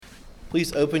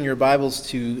Please open your Bibles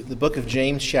to the book of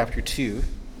James, chapter 2.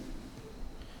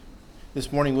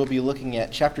 This morning we'll be looking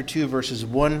at chapter 2, verses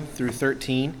 1 through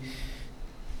 13.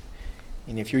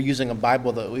 And if you're using a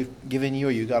Bible that we've given you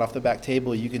or you got off the back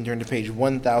table, you can turn to page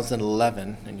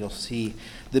 1011, and you'll see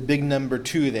the big number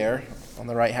 2 there on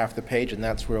the right half of the page, and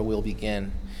that's where we'll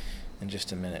begin in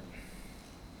just a minute.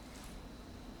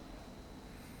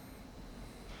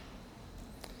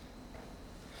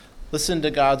 Listen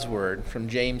to God's word from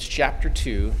James chapter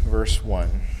 2, verse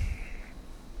 1.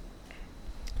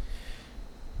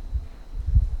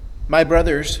 My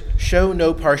brothers, show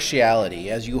no partiality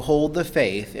as you hold the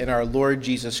faith in our Lord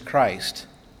Jesus Christ,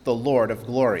 the Lord of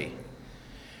glory.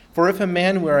 For if a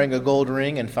man wearing a gold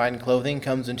ring and fine clothing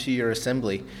comes into your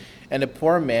assembly, and a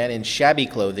poor man in shabby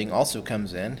clothing also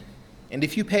comes in, and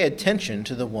if you pay attention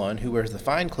to the one who wears the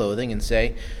fine clothing and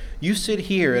say, "You sit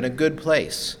here in a good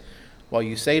place," while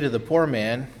you say to the poor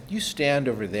man, "You stand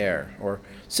over there," or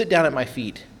 "Sit down at my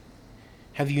feet,"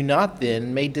 have you not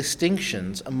then made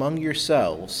distinctions among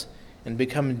yourselves and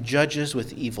become judges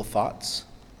with evil thoughts?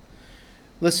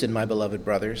 Listen, my beloved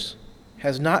brothers,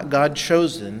 has not God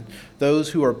chosen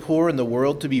those who are poor in the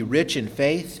world to be rich in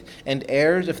faith and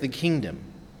heirs of the kingdom,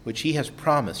 which he has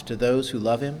promised to those who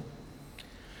love him?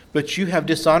 But you have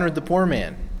dishonored the poor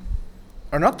man.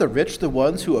 Are not the rich the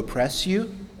ones who oppress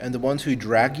you and the ones who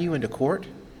drag you into court?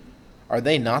 Are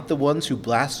they not the ones who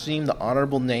blaspheme the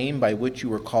honorable name by which you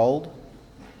were called?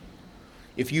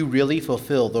 If you really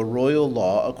fulfill the royal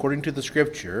law according to the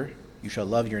scripture, "You shall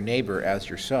love your neighbor as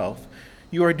yourself,"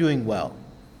 you are doing well.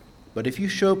 But if you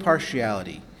show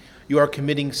partiality, you are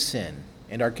committing sin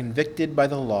and are convicted by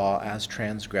the law as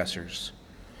transgressors.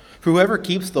 For whoever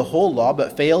keeps the whole law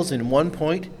but fails in one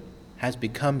point has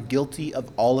become guilty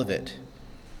of all of it.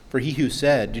 For he who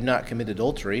said, "Do not commit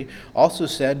adultery," also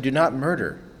said, "Do not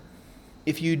murder."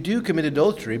 If you do not commit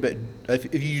adultery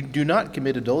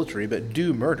but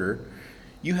do murder,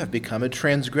 you have become a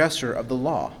transgressor of the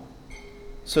law.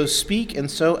 So speak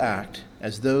and so act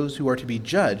as those who are to be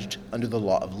judged under the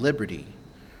law of liberty.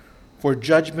 For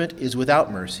judgment is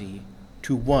without mercy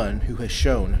to one who has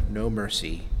shown no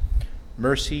mercy.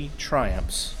 Mercy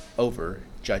triumphs over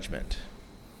judgment.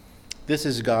 This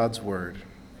is God's word.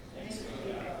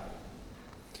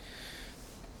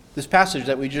 This passage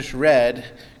that we just read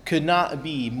could not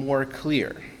be more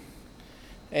clear.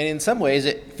 And in some ways,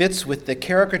 it fits with the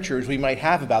caricatures we might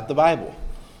have about the Bible.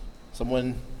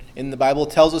 Someone in the Bible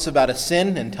tells us about a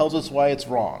sin and tells us why it's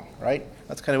wrong, right?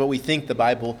 That's kind of what we think the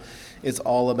Bible is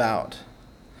all about.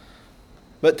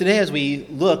 But today, as we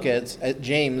look at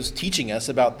James teaching us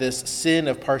about this sin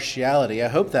of partiality, I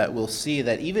hope that we'll see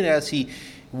that even as he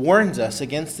warns us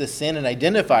against this sin and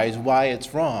identifies why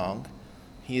it's wrong,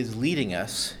 he is leading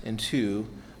us into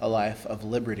a life of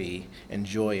liberty and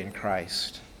joy in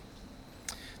Christ.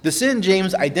 The sin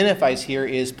James identifies here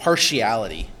is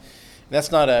partiality. That's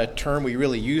not a term we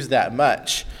really use that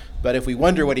much, but if we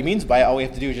wonder what he means by it, all we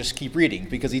have to do is just keep reading,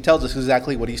 because he tells us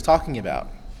exactly what he's talking about.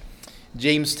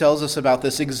 James tells us about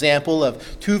this example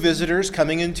of two visitors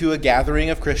coming into a gathering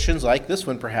of Christians, like this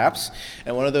one perhaps,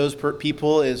 and one of those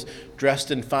people is dressed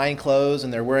in fine clothes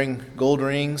and they're wearing gold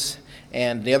rings,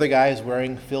 and the other guy is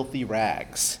wearing filthy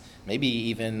rags, maybe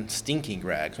even stinking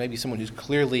rags, maybe someone who's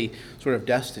clearly sort of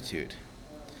destitute.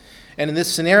 And in this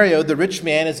scenario, the rich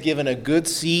man is given a good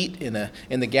seat in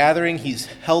the gathering. He's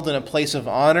held in a place of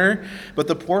honor, but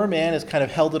the poor man is kind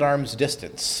of held at arm's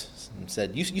distance and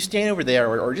said, you stand over there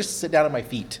or just sit down at my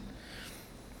feet.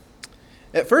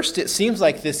 At first, it seems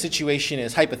like this situation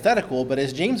is hypothetical, but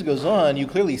as James goes on, you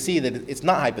clearly see that it's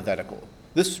not hypothetical.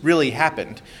 This really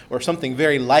happened, or something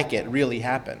very like it really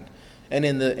happened. And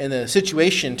in the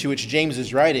situation to which James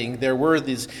is writing, there were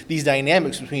these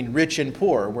dynamics between rich and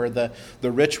poor, where the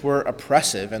rich were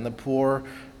oppressive and the poor,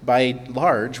 by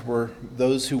large, were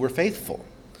those who were faithful.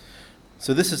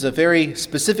 So this is a very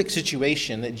specific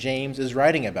situation that James is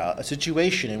writing about, a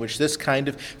situation in which this kind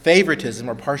of favoritism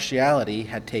or partiality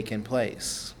had taken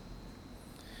place.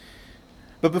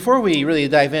 But before we really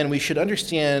dive in, we should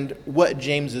understand what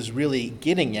James is really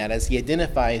getting at as he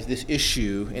identifies this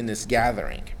issue in this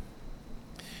gathering.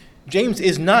 James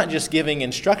is not just giving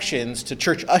instructions to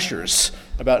church ushers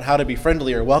about how to be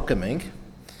friendly or welcoming.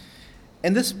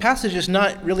 And this passage is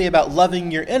not really about loving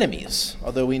your enemies,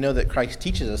 although we know that Christ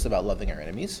teaches us about loving our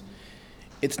enemies.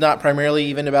 It's not primarily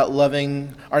even about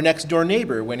loving our next door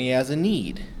neighbor when he has a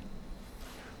need.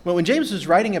 But when James is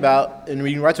writing about, and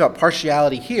he writes about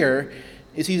partiality here,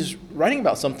 is he's writing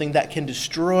about something that can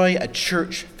destroy a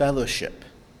church fellowship.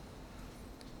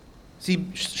 See,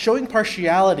 showing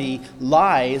partiality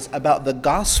lies about the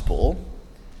gospel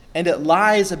and it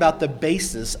lies about the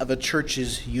basis of a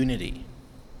church's unity.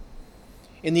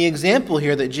 In the example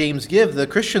here that James gives, the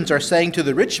Christians are saying to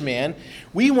the rich man,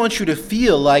 we want you to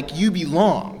feel like you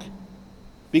belong.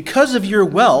 Because of your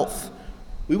wealth,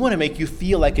 we want to make you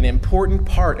feel like an important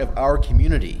part of our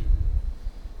community.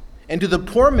 And to the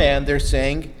poor man, they're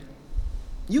saying,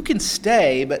 you can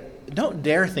stay, but don't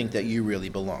dare think that you really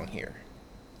belong here.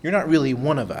 You're not really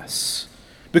one of us.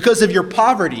 Because of your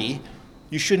poverty,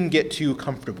 you shouldn't get too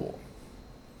comfortable.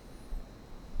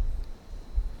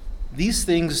 These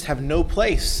things have no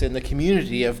place in the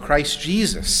community of Christ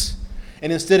Jesus.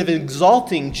 And instead of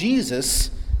exalting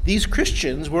Jesus, these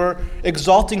Christians were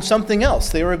exalting something else.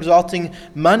 They were exalting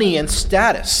money and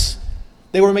status.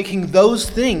 They were making those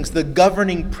things the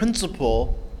governing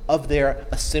principle of their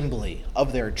assembly,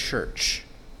 of their church.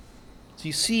 So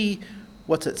you see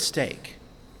what's at stake.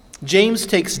 James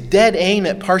takes dead aim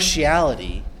at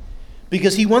partiality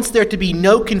because he wants there to be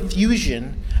no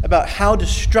confusion about how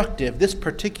destructive this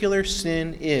particular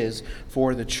sin is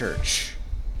for the church.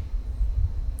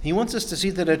 He wants us to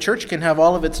see that a church can have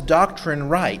all of its doctrine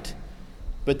right,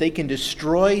 but they can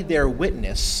destroy their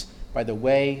witness by the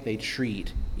way they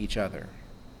treat each other.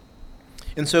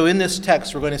 And so in this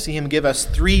text, we're going to see him give us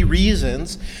 3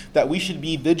 reasons that we should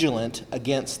be vigilant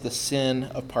against the sin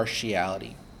of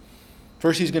partiality.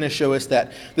 First, he's going to show us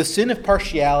that the sin of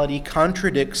partiality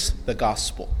contradicts the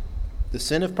gospel. The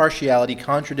sin of partiality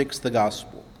contradicts the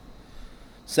gospel.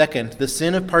 Second, the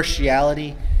sin of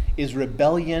partiality is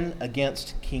rebellion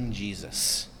against King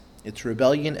Jesus. It's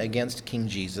rebellion against King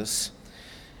Jesus.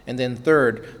 And then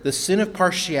third, the sin of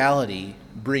partiality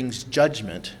brings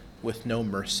judgment with no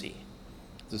mercy.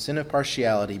 The sin of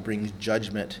partiality brings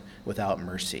judgment without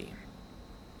mercy.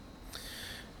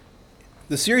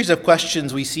 The series of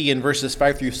questions we see in verses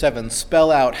 5 through 7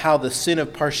 spell out how the sin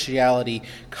of partiality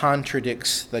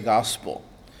contradicts the gospel.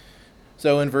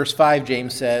 So in verse 5,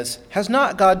 James says, "Has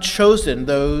not God chosen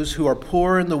those who are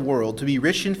poor in the world to be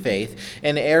rich in faith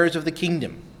and heirs of the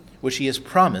kingdom, which he has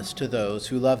promised to those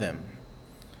who love him?"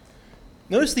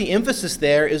 Notice the emphasis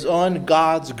there is on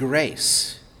God's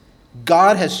grace.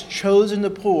 God has chosen the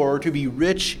poor to be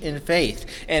rich in faith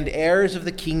and heirs of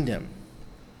the kingdom.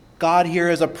 God here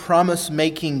is a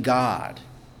promise-making God.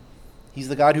 He's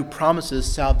the God who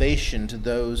promises salvation to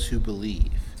those who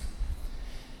believe.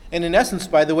 And in essence,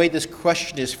 by the way this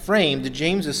question is framed,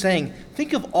 James is saying,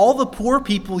 think of all the poor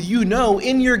people you know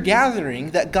in your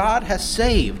gathering that God has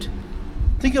saved.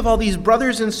 Think of all these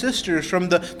brothers and sisters from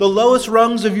the lowest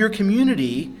rungs of your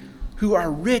community who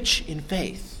are rich in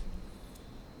faith.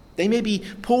 They may be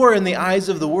poor in the eyes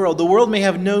of the world. The world may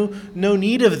have no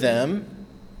need of them,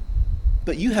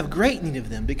 but you have great need of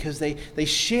them because they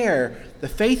share the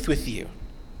faith with you.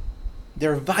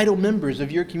 They're vital members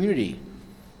of your community.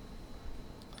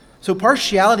 So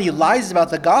partiality lies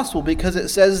about the gospel because it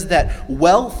says that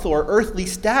wealth or earthly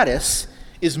status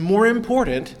is more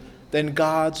important than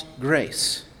God's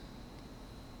grace.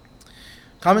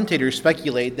 Commentators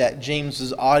speculate that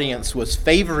James's audience was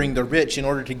favoring the rich in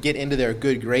order to get into their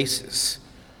good graces.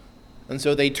 And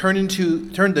so they turned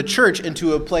the church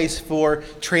into a place for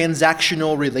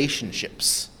transactional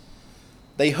relationships.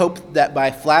 They hoped that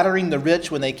by flattering the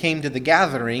rich when they came to the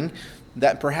gathering,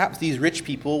 that perhaps these rich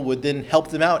people would then help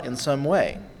them out in some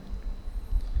way.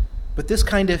 But this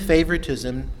kind of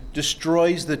favoritism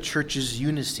destroys the church's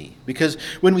unity. Because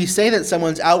when we say that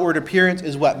someone's outward appearance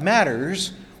is what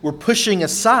matters, we're pushing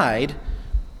aside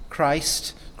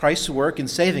Christ's work in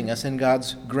saving us and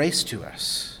God's grace to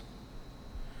us.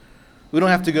 We don't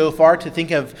have to go far to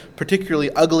think of particularly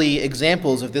ugly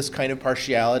examples of this kind of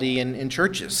partiality in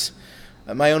churches.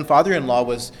 My own father-in-law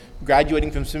was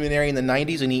graduating from seminary in the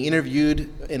 90s, and he interviewed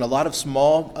in a lot of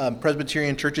small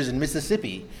Presbyterian churches in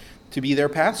Mississippi to be their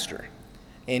pastor.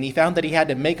 And he found that he had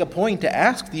to make a point to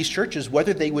ask these churches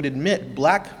whether they would admit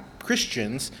black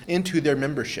Christians into their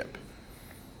membership.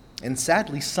 And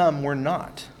sadly, some were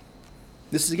not.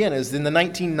 This, again, is in the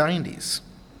 1990s.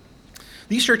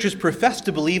 These churches profess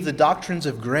to believe the doctrines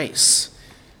of grace.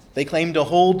 They claim to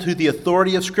hold to the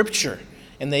authority of Scripture,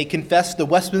 and they confess the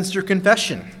Westminster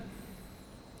Confession.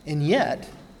 And yet,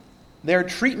 their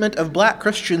treatment of black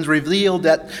Christians revealed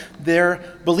that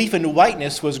their belief in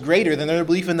whiteness was greater than their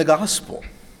belief in the gospel.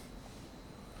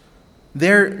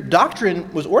 Their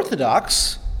doctrine was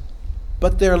orthodox,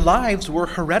 but their lives were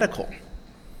heretical.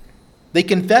 They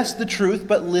confessed the truth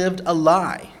but lived a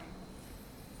lie.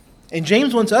 And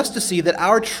James wants us to see that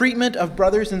our treatment of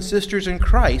brothers and sisters in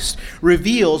Christ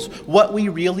reveals what we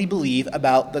really believe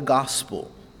about the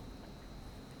gospel.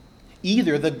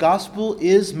 Either the gospel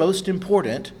is most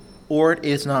important or it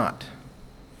is not.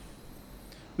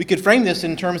 We could frame this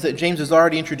in terms that James has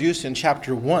already introduced in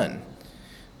chapter 1.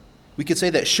 We could say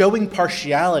that showing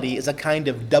partiality is a kind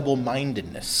of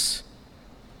double-mindedness.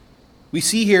 We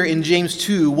see here in James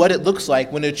 2 what it looks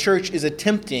like when a church is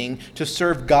attempting to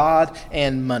serve God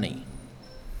and money.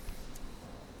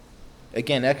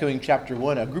 Again, echoing chapter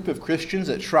 1, a group of Christians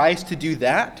that tries to do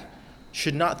that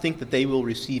should not think that they will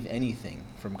receive anything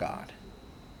from God.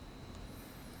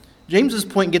 James's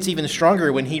point gets even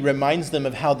stronger when he reminds them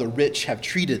of how the rich have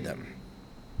treated them.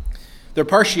 Their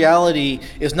partiality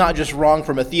is not just wrong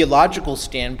from a theological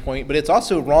standpoint, but it's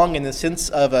also wrong in the sense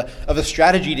of a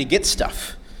strategy to get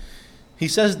stuff. He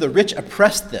says the rich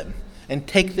oppress them and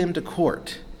take them to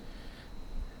court.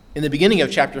 In the beginning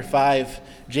of chapter 5,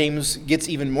 James gets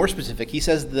even more specific. He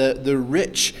says the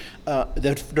rich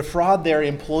defraud their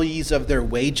employees of their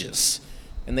wages,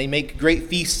 and they make great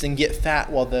feasts and get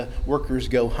fat while the workers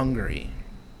go hungry.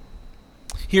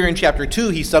 Here in chapter 2,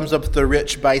 he sums up the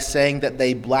rich by saying that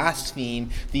they blaspheme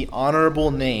the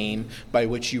honorable name by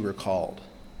which you were called.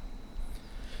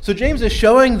 So James is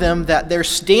showing them that their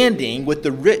standing with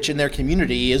the rich in their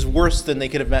community is worse than they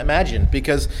could have imagined,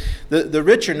 because the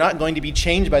rich are not going to be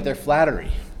changed by their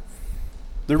flattery.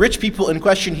 The rich people in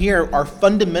question here are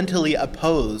fundamentally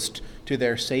opposed to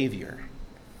their Savior.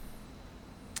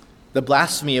 The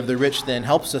blasphemy of the rich then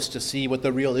helps us to see what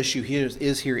the real issue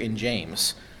is here in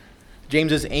James.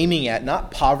 James is aiming at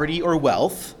not poverty or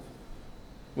wealth.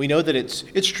 We know that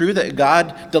it's true that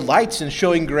God delights in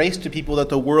showing grace to people that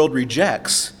the world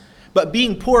rejects, but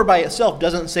being poor by itself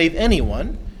doesn't save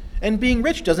anyone, and being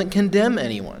rich doesn't condemn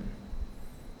anyone.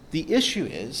 The issue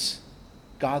is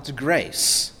God's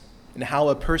grace and how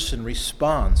a person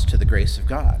responds to the grace of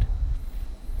God.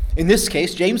 In this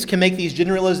case, James can make these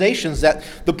generalizations that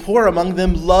the poor among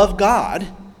them love God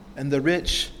and the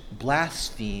rich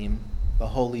blaspheme the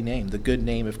holy name, the good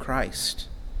name of Christ.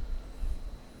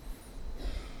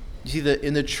 You see, that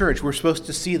in the church, we're supposed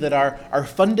to see that our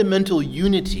fundamental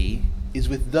unity is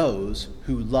with those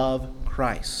who love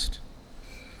Christ.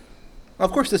 Now,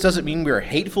 of course, this doesn't mean we are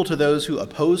hateful to those who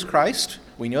oppose Christ.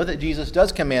 We know that Jesus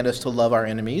does command us to love our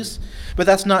enemies, but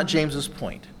that's not James's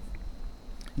point.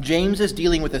 James is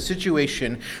dealing with a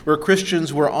situation where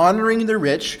Christians were honoring the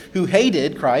rich who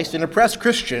hated Christ and oppressed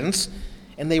Christians,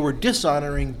 and they were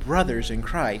dishonoring brothers in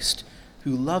Christ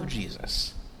who loved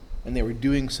Jesus, and they were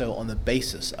doing so on the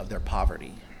basis of their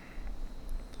poverty.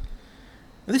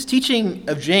 Now, this teaching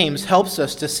of James helps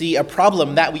us to see a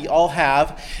problem that we all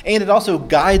have, and it also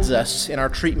guides us in our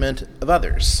treatment of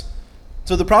others.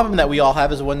 So the problem that we all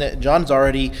have is one that John's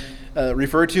already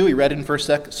referred to. He read in 1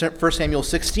 Samuel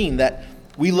 16 that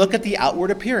we look at the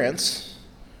outward appearance,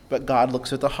 but God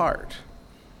looks at the heart.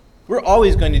 We're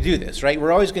always going to do this, right?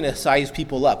 We're always going to size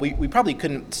people up. We probably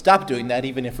couldn't stop doing that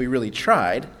even if we really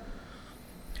tried.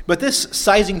 But this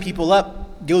sizing people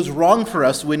up goes wrong for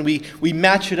us when we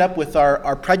match it up with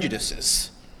our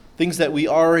prejudices, things that we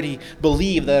already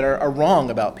believe that are wrong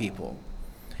about people.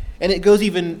 And it goes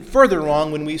even further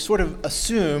wrong when we sort of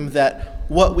assume that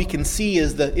what we can see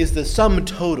is the sum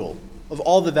total of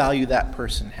all the value that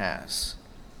person has.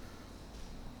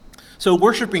 So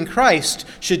worshiping Christ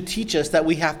should teach us that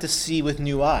we have to see with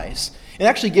new eyes. It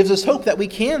actually gives us hope that we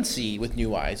can see with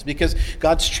new eyes because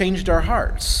God's changed our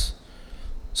hearts.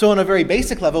 So on a very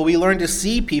basic level, we learn to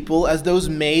see people as those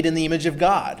made in the image of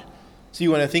God. So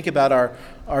you want to think about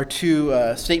our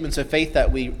two statements of faith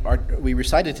that we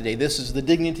recited today. This is the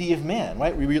dignity of man,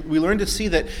 right? We learn to see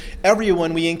that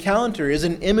everyone we encounter is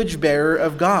an image bearer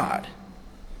of God.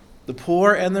 The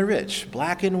poor and the rich,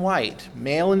 black and white,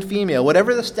 male and female,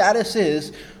 whatever the status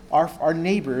is, our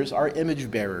neighbors are image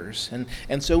bearers.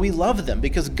 And so we love them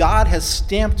because God has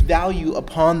stamped value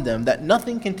upon them that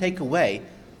nothing can take away.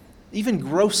 Even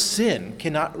gross sin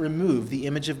cannot remove the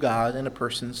image of God in a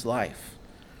person's life.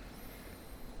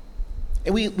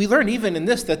 And we learn even in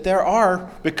this that there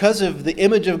are, because of the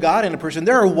image of God in a person,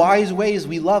 there are wise ways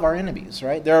we love our enemies,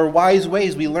 right? There are wise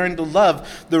ways we learn to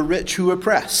love the rich who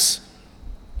oppress.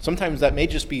 Sometimes that may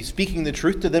just be speaking the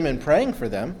truth to them and praying for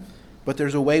them, but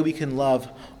there's a way we can love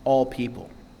all people.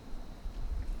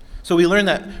 So we learn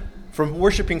that from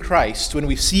worshiping Christ, when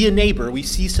we see a neighbor, we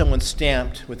see someone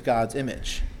stamped with God's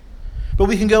image. But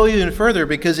we can go even further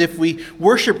because if we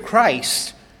worship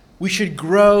Christ, we should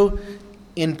grow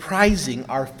in prizing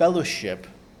our fellowship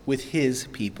with his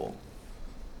people.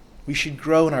 We should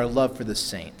grow in our love for the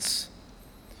saints.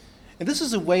 And this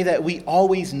is a way that we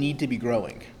always need to be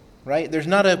growing, right? There's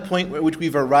not a point at which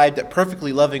we've arrived at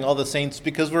perfectly loving all the saints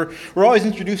because we're always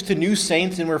introduced to new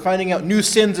saints and we're finding out new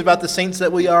sins about the saints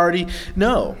that we already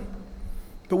know.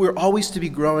 But we're always to be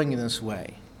growing in this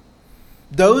way.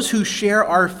 Those who share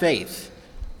our faith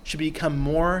should become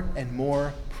more and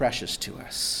more precious to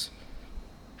us.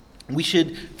 We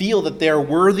should feel that they're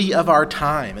worthy of our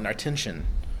time and our attention.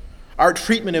 Our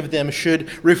treatment of them should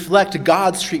reflect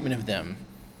God's treatment of them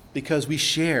because we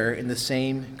share in the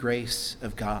same grace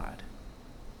of God.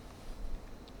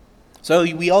 So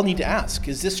we all need to ask,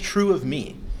 is this true of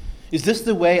me? Is this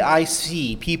the way I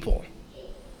see people?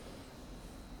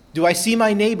 Do I see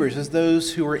my neighbors as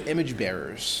those who are image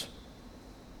bearers?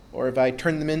 Or have I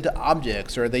turned them into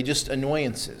objects, or are they just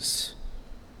annoyances?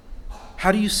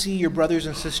 How do you see your brothers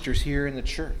and sisters here in the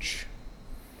church?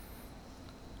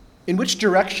 In which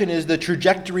direction is the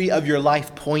trajectory of your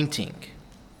life pointing?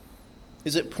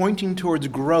 Is it pointing towards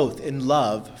growth in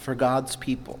love for God's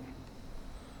people?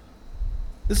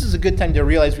 This is a good time to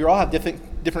realize we all have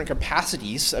different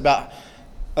capacities about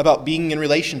being in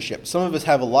relationships. Some of us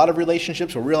have a lot of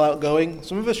relationships, we're real outgoing.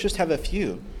 Some of us just have a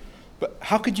few. But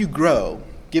how could you grow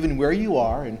given where you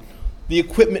are and the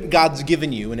equipment God's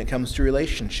given you when it comes to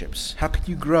relationships? How can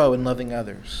you grow in loving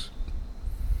others?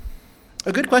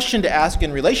 A good question to ask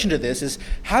in relation to this is,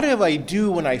 how do I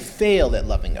do when I fail at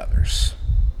loving others?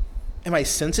 Am I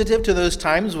sensitive to those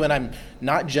times when I'm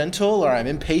not gentle, or I'm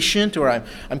impatient, or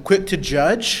I'm quick to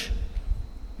judge?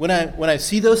 When I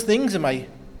see those things, am I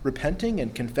repenting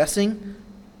and confessing?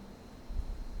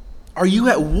 Are you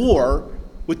at war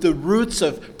with the roots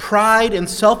of pride and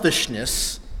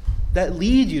selfishness that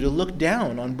lead you to look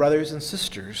down on brothers and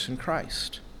sisters in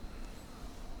Christ?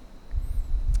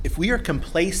 If we are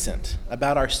complacent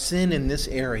about our sin in this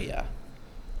area,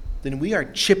 then we are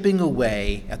chipping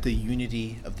away at the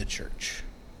unity of the church.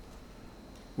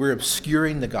 We're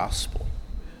obscuring the gospel.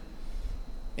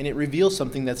 And it reveals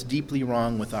something that's deeply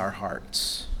wrong with our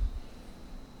hearts.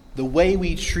 The way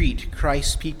we treat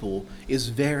Christ's people is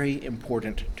very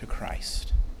important to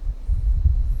Christ.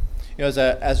 You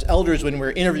know, as elders, when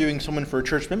we're interviewing someone for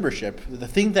church membership, the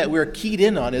thing that we're keyed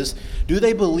in on is, do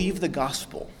they believe the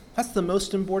gospel? That's the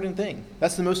most important thing.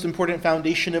 That's the most important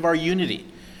foundation of our unity.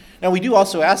 Now, we do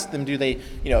also ask them, do they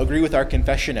agree with our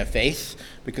confession of faith?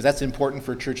 Because that's important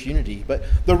for church unity. But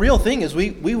the real thing is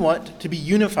we want to be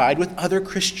unified with other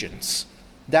Christians.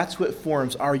 That's what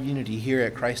forms our unity here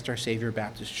at Christ Our Savior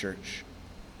Baptist Church.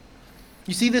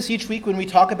 You see this each week when we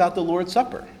talk about the Lord's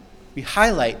Supper. We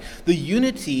highlight the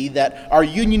unity that our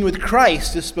union with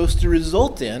Christ is supposed to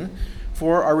result in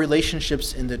for our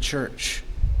relationships in the church.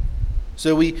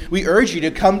 So we urge you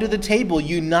to come to the table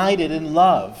united in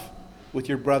love with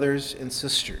your brothers and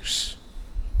sisters.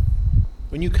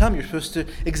 When you come, you're supposed to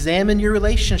examine your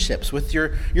relationships with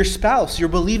your spouse, your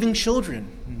believing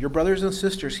children, your brothers and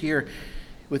sisters here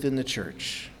within the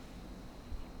church.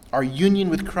 Our union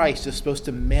with Christ is supposed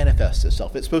to manifest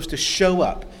itself. It's supposed to show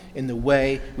up in the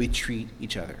way we treat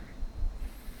each other.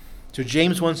 So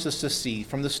James wants us to see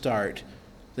from the start,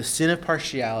 the sin of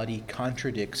partiality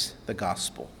contradicts the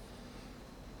gospel.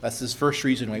 That's his first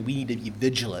reason why we need to be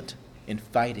vigilant in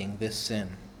fighting this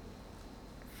sin.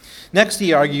 Next,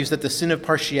 he argues that the sin of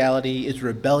partiality is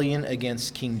rebellion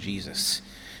against King Jesus.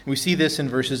 We see this in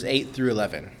verses 8 through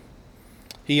 11.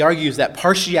 He argues that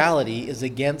partiality is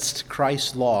against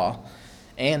Christ's law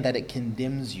and that it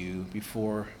condemns you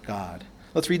before God.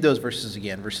 Let's read those verses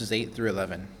again, verses 8 through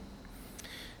 11.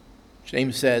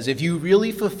 James says, "If you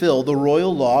really fulfill the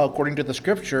royal law according to the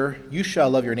scripture, you shall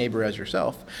love your neighbor as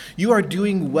yourself, you are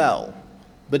doing well.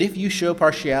 But if you show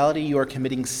partiality, you are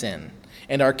committing sin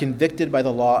and are convicted by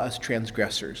the law as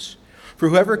transgressors. For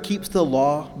whoever keeps the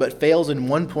law but fails in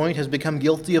one point has become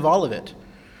guilty of all of it.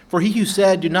 For he who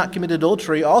said, 'Do not commit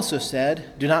adultery,' also said,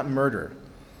 'Do not murder.'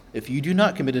 If you do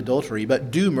not commit adultery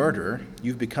but do murder,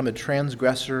 you've become a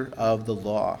transgressor of the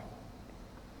law."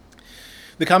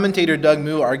 The commentator Doug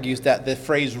Moo argues that the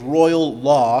phrase royal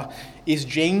law is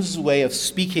James' way of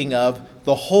speaking of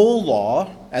the whole law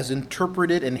as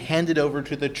interpreted and handed over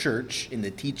to the church in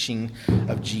the teaching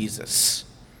of Jesus.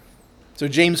 So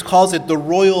James calls it the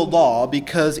royal law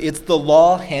because it's the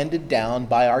law handed down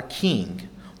by our King,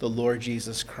 the Lord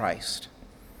Jesus Christ.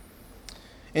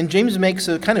 And James makes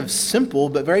a kind of simple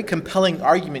but very compelling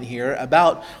argument here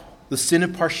about the sin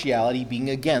of partiality being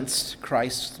against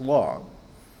Christ's law.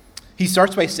 He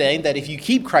starts by saying that if you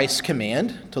keep Christ's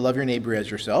command to love your neighbor as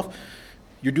yourself,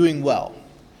 you're doing well.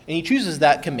 And he chooses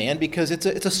that command because it's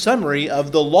a summary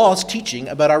of the law's teaching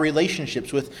about our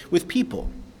relationships with people.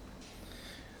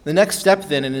 The next step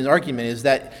then in his argument is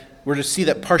that we're to see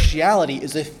that partiality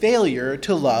is a failure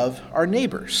to love our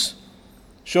neighbors.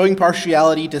 Showing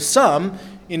partiality to some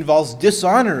involves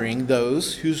dishonoring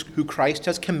those who Christ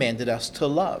has commanded us to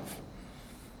love.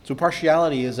 So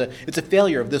partiality it's a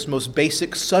failure of this most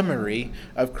basic summary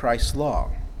of Christ's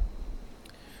law.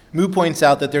 Moo points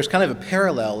out that there's kind of a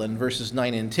parallel in verses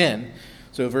 9 and 10.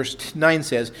 So verse 9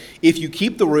 says, "If you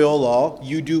keep the royal law,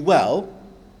 you do well,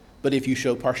 but if you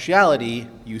show partiality,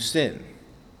 you sin."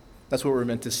 That's what we're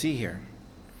meant to see here.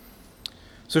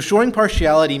 So showing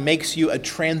partiality makes you a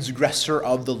transgressor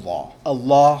of the law, a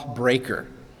lawbreaker.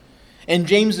 And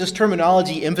James's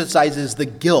terminology emphasizes the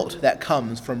guilt that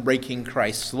comes from breaking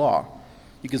Christ's law.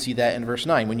 You can see that in verse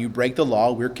 9. When you break the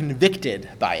law, we're convicted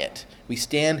by it. We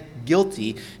stand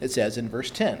guilty, it says in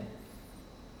verse 10.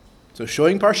 So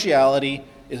showing partiality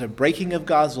is a breaking of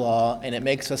God's law, and it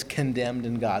makes us condemned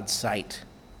in God's sight.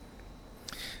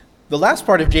 The last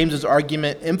part of James's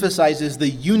argument emphasizes the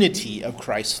unity of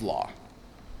Christ's law.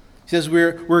 He says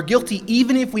we're guilty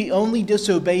even if we only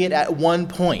disobey it at one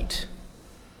point.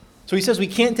 So he says we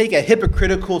can't take a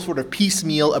hypocritical sort of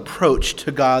piecemeal approach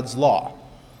to God's law.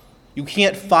 You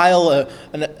can't file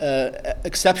an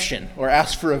exception or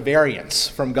ask for a variance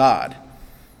from God.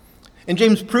 And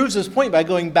James proves this point by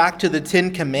going back to the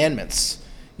Ten Commandments.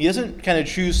 He doesn't kind of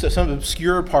choose some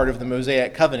obscure part of the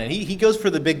Mosaic covenant. He goes for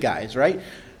the big guys, right?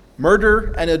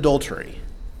 Murder and adultery.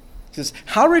 He says,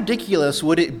 how ridiculous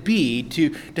would it be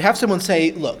to have someone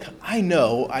say, look, I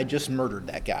know I just murdered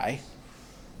that guy,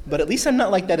 but at least I'm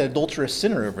not like that adulterous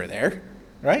sinner over there,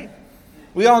 right?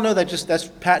 We all know that's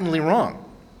patently wrong.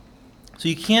 So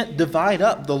you can't divide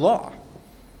up the law.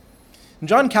 And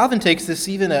John Calvin takes this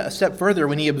even a step further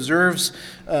when he observes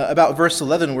about verse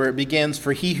 11 where it begins,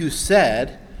 "For he who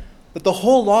said that the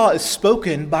whole law is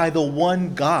spoken by the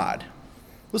one God."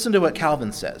 Listen to what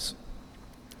Calvin says.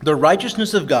 "The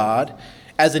righteousness of God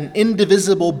as an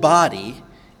indivisible body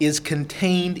is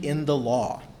contained in the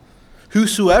law.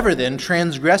 Whosoever then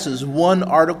transgresses one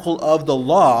article of the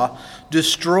law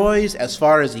destroys, as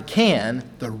far as he can,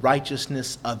 the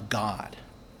righteousness of God."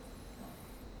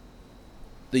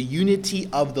 The unity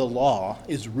of the law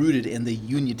is rooted in the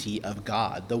unity of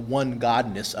God, the one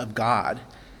godness of God.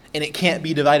 And it can't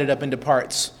be divided up into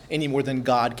parts any more than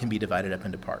God can be divided up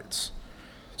into parts.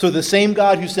 So the same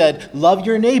God who said, "Love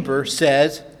your neighbor,"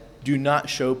 says, "Do not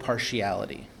show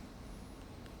partiality."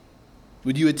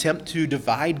 Would you attempt to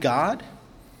divide God?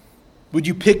 Would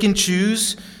you pick and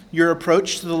choose your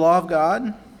approach to the law of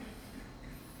God?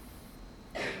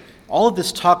 All of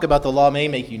this talk about the law may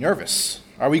make you nervous.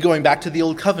 Are we going back to the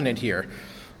old covenant here?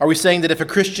 Are we saying that if a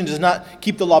Christian does not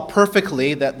keep the law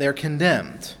perfectly, that they're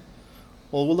condemned?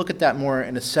 Well, we'll look at that more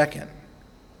in a second.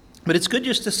 But it's good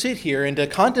just to sit here and to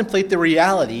contemplate the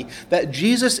reality that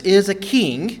Jesus is a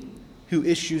king who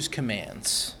issues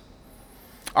commands.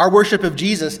 Our worship of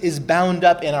Jesus is bound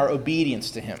up in our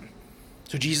obedience to him.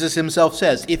 So Jesus himself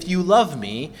says, "If you love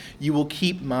me, you will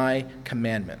keep my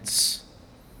commandments."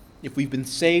 If we've been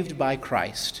saved by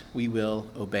Christ, we will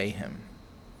obey him.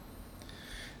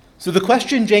 So the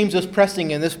question James is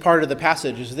pressing in this part of the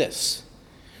passage is this: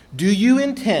 do you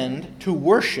intend to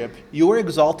worship your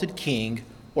exalted king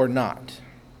or not?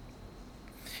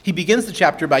 He begins the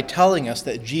chapter by telling us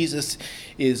that Jesus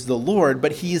is the Lord,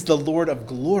 but he is the Lord of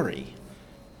glory.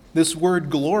 This word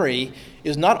glory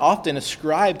is not often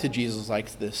ascribed to Jesus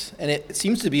like this, and it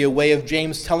seems to be a way of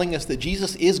James telling us that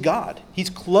Jesus is God. He's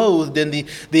clothed in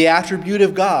the attribute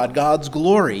of God, God's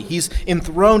glory. He's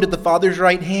enthroned at the Father's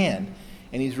right hand,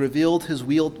 and he's revealed his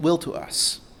will to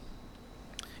us.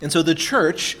 And so the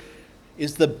church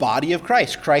is the body of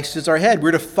Christ. Christ is our head.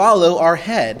 We're to follow our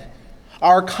head.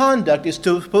 Our conduct is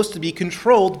supposed to be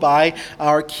controlled by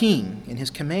our King and his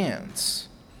commands.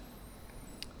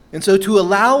 And so to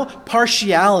allow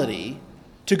partiality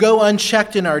to go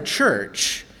unchecked in our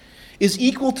church is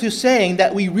equal to saying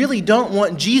that we really don't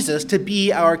want Jesus to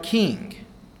be our king.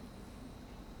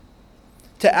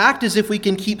 To act as if we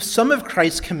can keep some of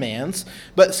Christ's commands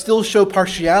but still show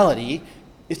partiality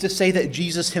is to say that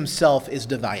Jesus himself is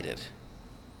divided.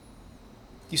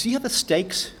 You see how the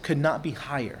stakes could not be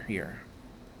higher here?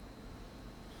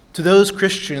 To those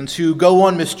Christians who go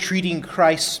on mistreating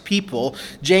Christ's people,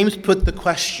 James put the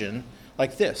question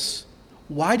like this: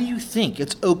 why do you think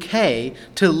it's okay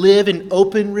to live in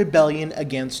open rebellion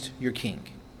against your king?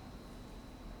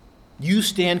 You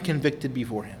stand convicted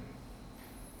before him.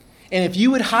 And if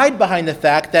you would hide behind the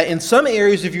fact that in some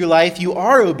areas of your life you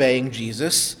are obeying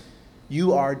Jesus,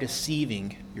 you are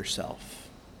deceiving yourself.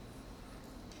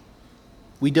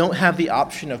 We don't have the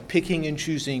option of picking and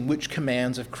choosing which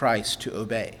commands of Christ to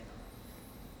obey.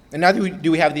 And neither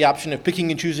do we have the option of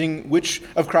picking and choosing which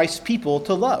of Christ's people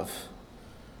to love.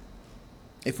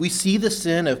 If we see the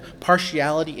sin of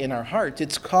partiality in our hearts,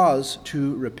 it's cause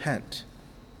to repent.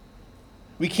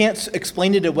 We can't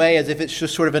explain it away as if it's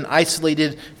just sort of an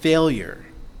isolated failure.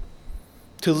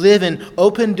 To live in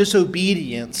open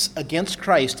disobedience against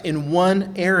Christ in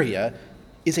one area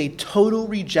is a total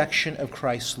rejection of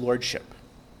Christ's lordship.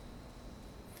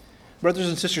 Brothers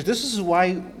and sisters, this is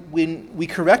why when we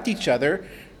correct each other,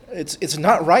 it's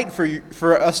not right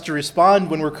for us to respond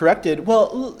when we're corrected,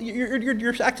 well,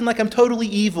 you're acting like I'm totally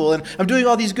evil and I'm doing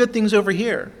all these good things over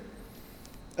here.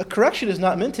 A correction is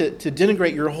not meant to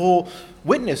denigrate your whole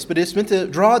witness, but it's meant to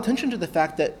draw attention to the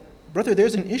fact that, brother,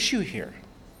 there's an issue here.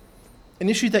 An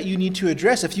issue that you need to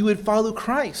address if you would follow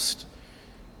Christ.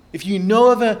 If you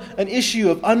know of an issue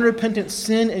of unrepentant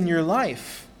sin in your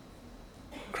life,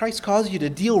 Christ calls you to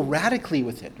deal radically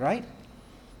with it, right?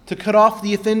 To cut off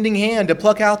the offending hand, to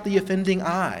pluck out the offending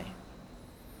eye.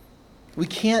 We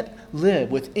can't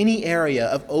live with any area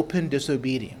of open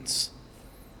disobedience.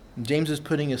 And James is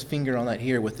putting his finger on that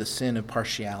here with the sin of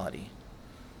partiality.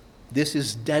 This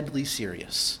is deadly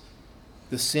serious.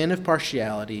 The sin of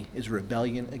partiality is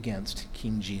rebellion against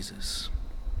King Jesus.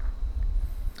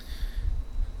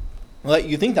 Well,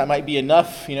 you think that might be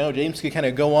enough, James could kind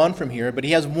of go on from here, but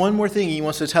he has one more thing he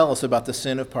wants to tell us about the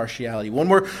sin of partiality. One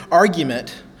more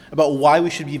argument about why we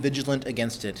should be vigilant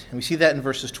against it. And we see that in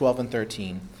verses 12 and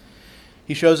 13.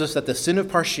 He shows us that the sin of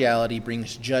partiality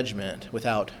brings judgment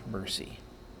without mercy.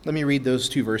 Let me read those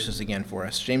two verses again for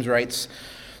us. James writes,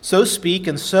 "So speak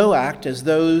and so act as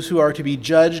those who are to be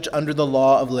judged under the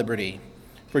law of liberty.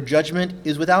 For judgment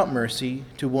is without mercy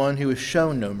to one who has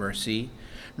shown no mercy.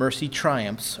 Mercy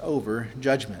triumphs over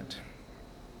judgment."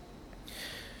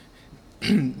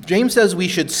 James says we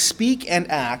should speak and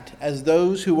act as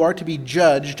those who are to be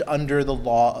judged under the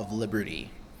law of liberty.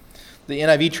 The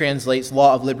NIV translates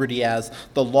law of liberty as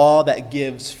the law that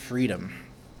gives freedom.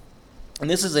 And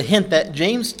this is a hint that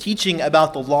James' teaching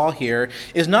about the law here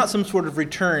is not some sort of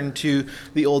return to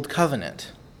the old covenant.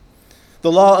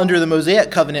 The law under the Mosaic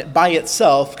covenant by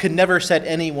itself could never set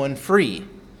anyone free.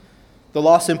 The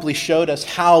law simply showed us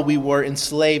how we were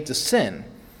enslaved to sin.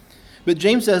 But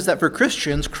James says that for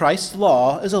Christians, Christ's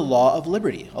law is a law of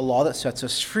liberty, a law that sets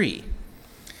us free.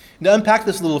 To unpack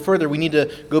this a little further, we need to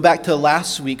go back to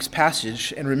last week's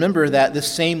passage and remember that this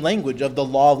same language of the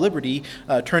law of liberty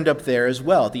turned up there as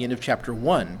well at the end of chapter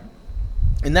 1.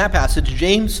 In that passage,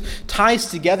 James ties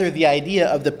together the idea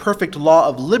of the perfect law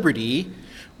of liberty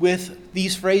with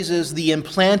these phrases, the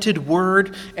implanted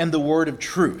word and the word of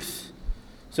truth.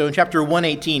 So in chapter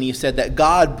 1:18, he said that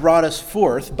God brought us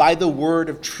forth by the word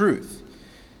of truth.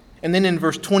 And then in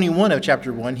verse 21 of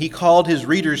chapter 1, he called his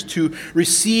readers to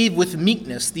receive with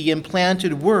meekness the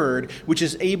implanted word, which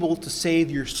is able to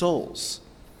save your souls.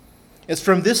 It's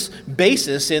from this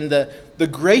basis in the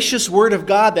gracious word of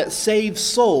God that saves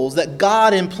souls, that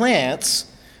God implants,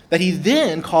 that he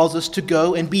then calls us to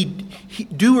go and be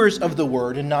doers of the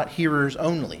word and not hearers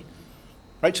only.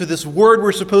 Right? So this word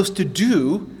we're supposed to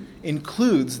do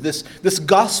includes this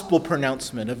gospel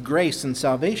pronouncement of grace and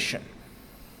salvation.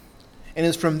 And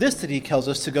it's from this that he tells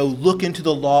us to go look into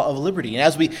the law of liberty. And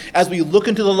as we look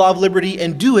into the law of liberty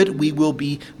and do it, we will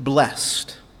be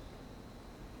blessed.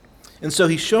 And so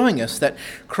he's showing us that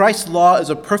Christ's law is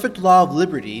a perfect law of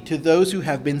liberty to those who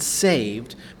have been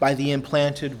saved by the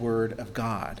implanted word of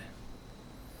God.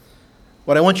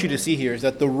 What I want you to see here is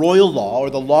that the royal law, or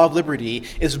the law of liberty,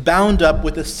 is bound up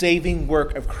with the saving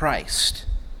work of Christ.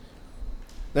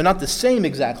 They're not the same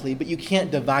exactly, but you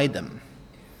can't divide them.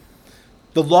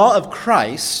 The law of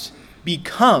Christ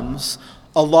becomes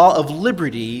a law of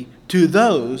liberty to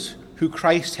those who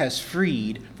Christ has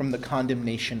freed from the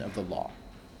condemnation of the law.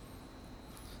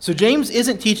 So James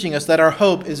isn't teaching us that our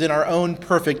hope is in our own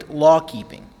perfect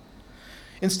law-keeping.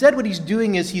 Instead, what he's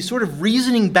doing is he's sort of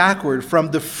reasoning backward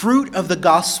from the fruit of the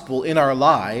gospel in our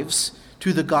lives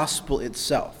to the gospel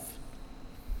itself.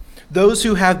 Those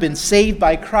who have been saved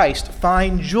by Christ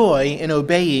find joy in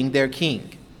obeying their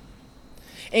King.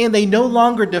 And they no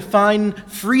longer define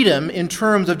freedom in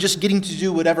terms of just getting to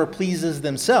do whatever pleases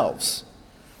themselves.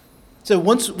 So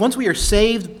once we are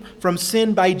saved from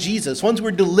sin by Jesus, once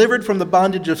we're delivered from the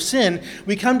bondage of sin,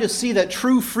 we come to see that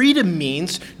true freedom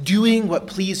means doing what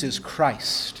pleases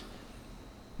Christ.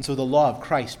 And so the law of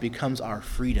Christ becomes our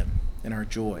freedom and our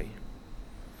joy.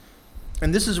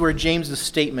 And this is where James's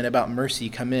statement about mercy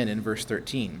come in verse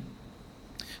 13.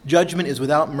 Judgment is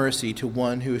without mercy to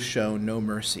one who has shown no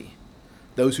mercy.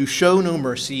 Those who show no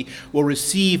mercy will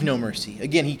receive no mercy.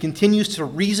 Again, he continues to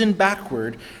reason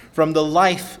backward from the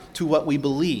life to what we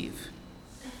believe.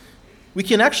 We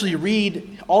can actually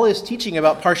read all his teaching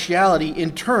about partiality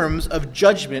in terms of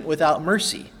judgment without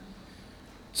mercy.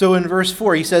 So in verse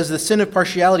 4, he says the sin of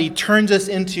partiality turns us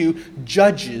into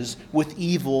judges with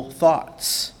evil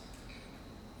thoughts.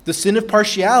 The sin of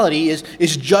partiality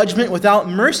is judgment without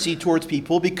mercy towards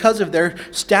people because of their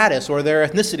status or their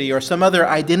ethnicity or some other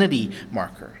identity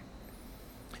marker.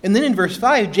 And then in verse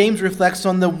 5, James reflects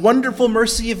on the wonderful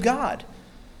mercy of God.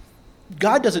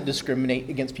 God doesn't discriminate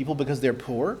against people because they're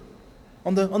poor.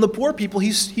 On the poor people,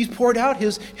 he's poured out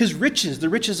his riches, the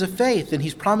riches of faith, and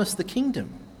he's promised the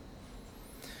kingdom.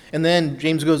 And then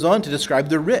James goes on to describe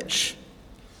the rich.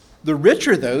 The rich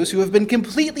are those who have been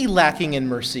completely lacking in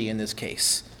mercy in this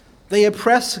case. They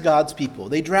oppress God's people.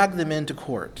 They drag them into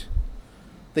court.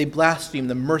 They blaspheme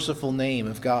the merciful name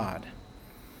of God.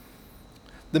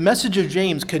 The message of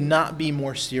James could not be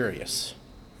more serious.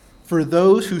 For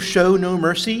those who show no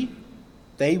mercy,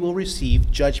 they will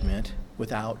receive judgment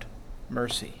without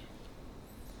mercy.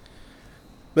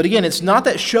 But again, it's not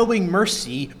that showing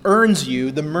mercy earns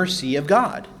you the mercy of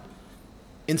God.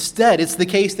 Instead, it's the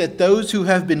case that those who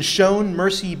have been shown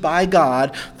mercy by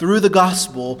God through the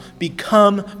gospel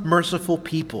become merciful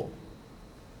people.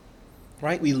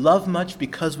 Right? We love much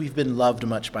because we've been loved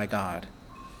much by God.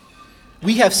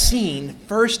 We have seen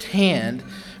firsthand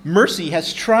mercy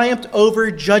has triumphed over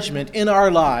judgment in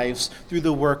our lives through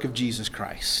the work of Jesus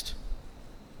Christ.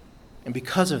 And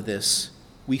because of this,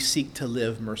 we seek to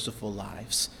live merciful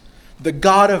lives. The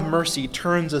God of mercy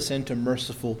turns us into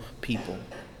merciful people.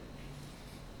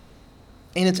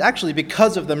 And it's actually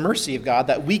because of the mercy of God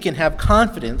that we can have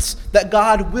confidence that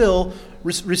God will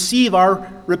receive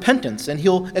our repentance and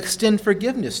he'll extend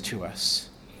forgiveness to us.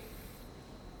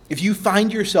 If you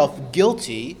find yourself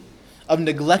guilty of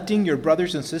neglecting your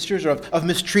brothers and sisters or of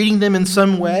mistreating them in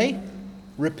some way,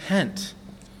 repent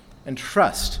and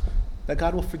trust that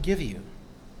God will forgive you.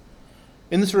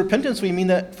 In this repentance, we mean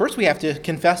that first we have to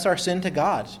confess our sin to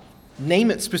God,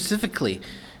 name it specifically,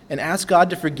 and ask God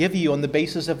to forgive you on the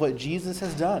basis of what Jesus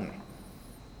has done.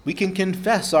 We can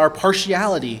confess our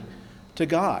partiality to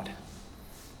God.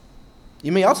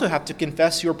 You may also have to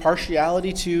confess your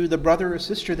partiality to the brother or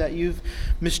sister that you've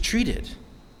mistreated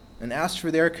and ask for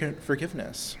their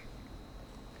forgiveness.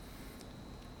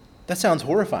 That sounds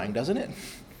horrifying, doesn't it?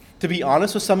 To be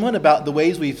honest with someone about the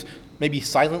ways we've maybe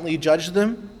silently judged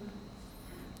them.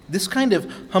 This kind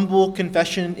of humble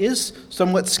confession is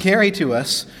somewhat scary to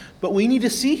us, but we need to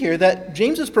see here that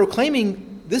James is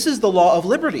proclaiming this is the law of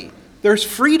liberty. There's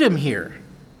freedom here.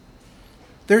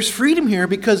 There's freedom here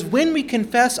because when we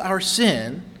confess our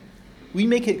sin, we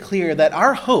make it clear that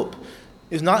our hope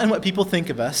is not in what people think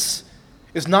of us,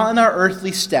 is not in our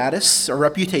earthly status or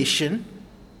reputation.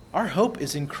 Our hope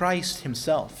is in Christ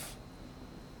himself.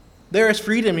 There is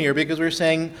freedom here because we're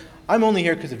saying, I'm only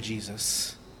here because of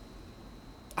Jesus.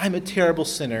 I'm a terrible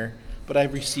sinner, but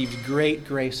I've received great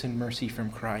grace and mercy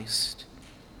from Christ.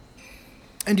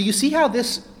 And do you see how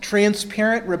this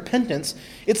transparent repentance,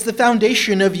 it's the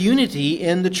foundation of unity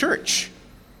in the church?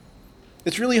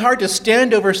 It's really hard to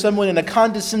stand over someone in a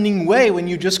condescending way when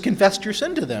you just confessed your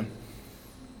sin to them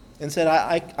and said,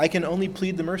 I can only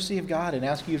plead the mercy of God and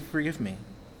ask you to forgive me.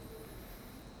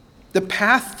 The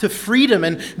path to freedom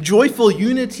and joyful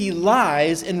unity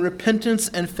lies in repentance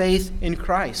and faith in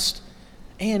Christ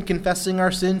and confessing our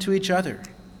sin to each other.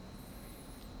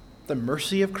 The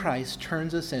mercy of Christ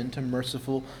turns us into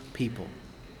merciful people.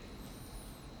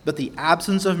 But the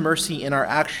absence of mercy in our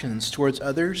actions towards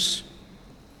others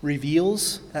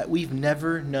reveals that we've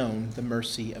never known the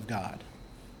mercy of God.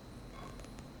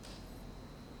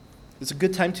 It's a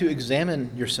good time to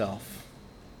examine yourself.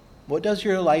 What does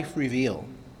your life reveal?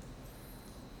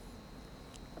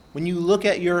 When you look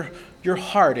at your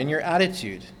heart and your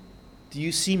attitude, do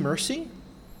you see mercy?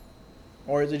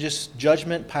 Or is it just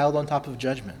judgment piled on top of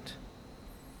judgment?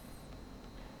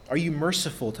 Are you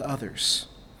merciful to others?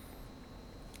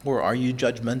 Or are you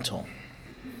judgmental?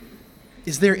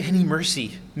 Is there any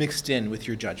mercy mixed in with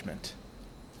your judgment?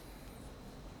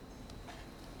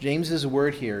 James's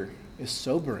word here is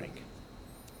sobering.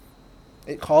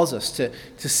 It calls us to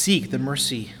seek the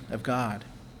mercy of God.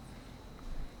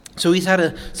 So he's had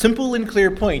a simple and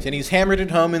clear point, and he's hammered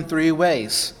it home in three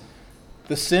ways.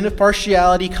 The sin of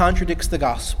partiality contradicts the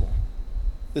gospel.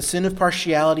 The sin of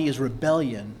partiality is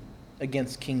rebellion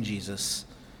against King Jesus.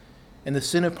 And the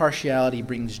sin of partiality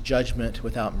brings judgment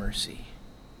without mercy.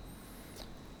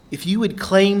 If you would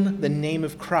claim the name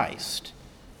of Christ,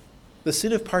 the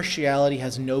sin of partiality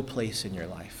has no place in your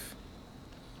life.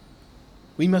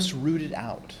 We must root it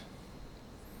out.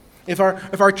 If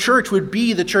our church would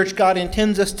be the church God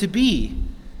intends us to be,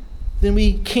 then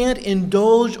we can't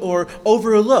indulge or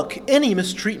overlook any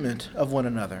mistreatment of one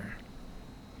another.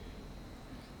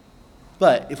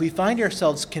 But if we find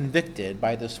ourselves convicted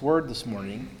by this word this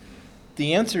morning,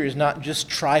 the answer is not just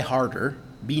try harder,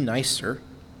 be nicer.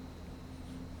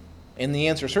 And the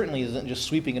answer certainly isn't just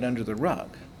sweeping it under the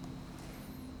rug.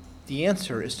 The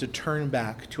answer is to turn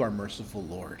back to our merciful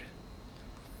Lord.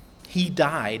 he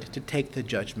died to take the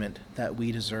judgment that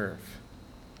we deserve.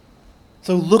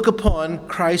 So look upon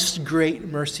Christ's great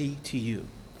mercy to you.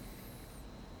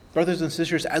 Brothers and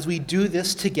sisters, as we do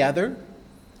this together,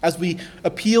 as we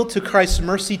appeal to Christ's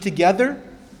mercy together,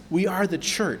 we are the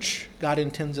church God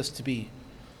intends us to be.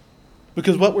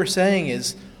 Because what we're saying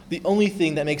is, the only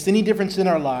thing that makes any difference in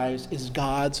our lives is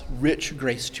God's rich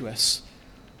grace to us.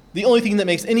 The only thing that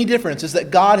makes any difference is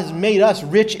that God has made us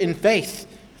rich in faith,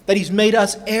 that he's made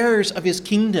us heirs of his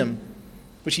kingdom,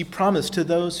 which he promised to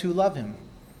those who love him.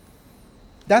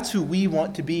 That's who we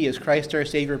want to be as Christ Our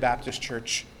Savior Baptist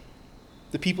Church.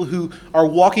 The people who are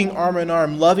walking arm in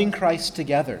arm, loving Christ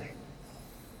together.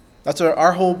 That's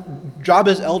our whole job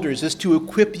as elders, is to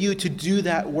equip you to do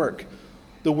that work,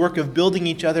 the work of building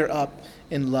each other up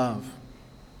in love.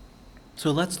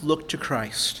 So let's look to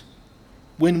Christ.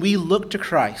 When we look to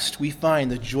Christ, we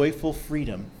find the joyful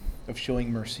freedom of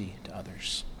showing mercy to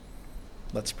others.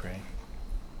 Let's pray.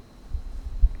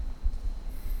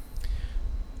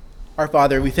 Our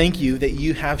Father, we thank you that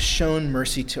you have shown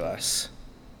mercy to us.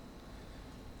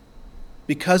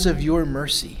 Because of your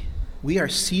mercy, we are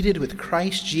seated with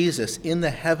Christ Jesus in the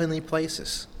heavenly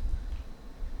places.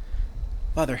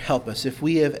 Father, help us if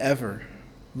we have ever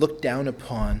looked down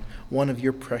upon one of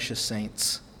your precious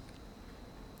saints.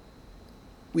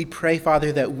 We pray,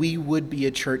 Father, that we would be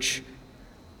a church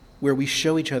where we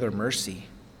show each other mercy.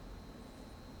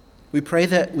 We pray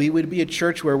that we would be a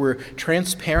church where we're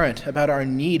transparent about our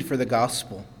need for the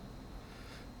gospel.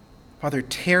 Father,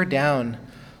 tear down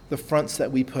the fronts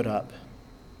that we put up.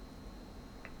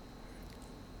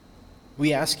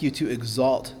 We ask you to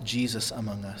exalt Jesus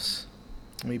among us.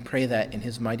 And we pray that in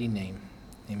his mighty name.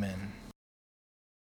 Amen.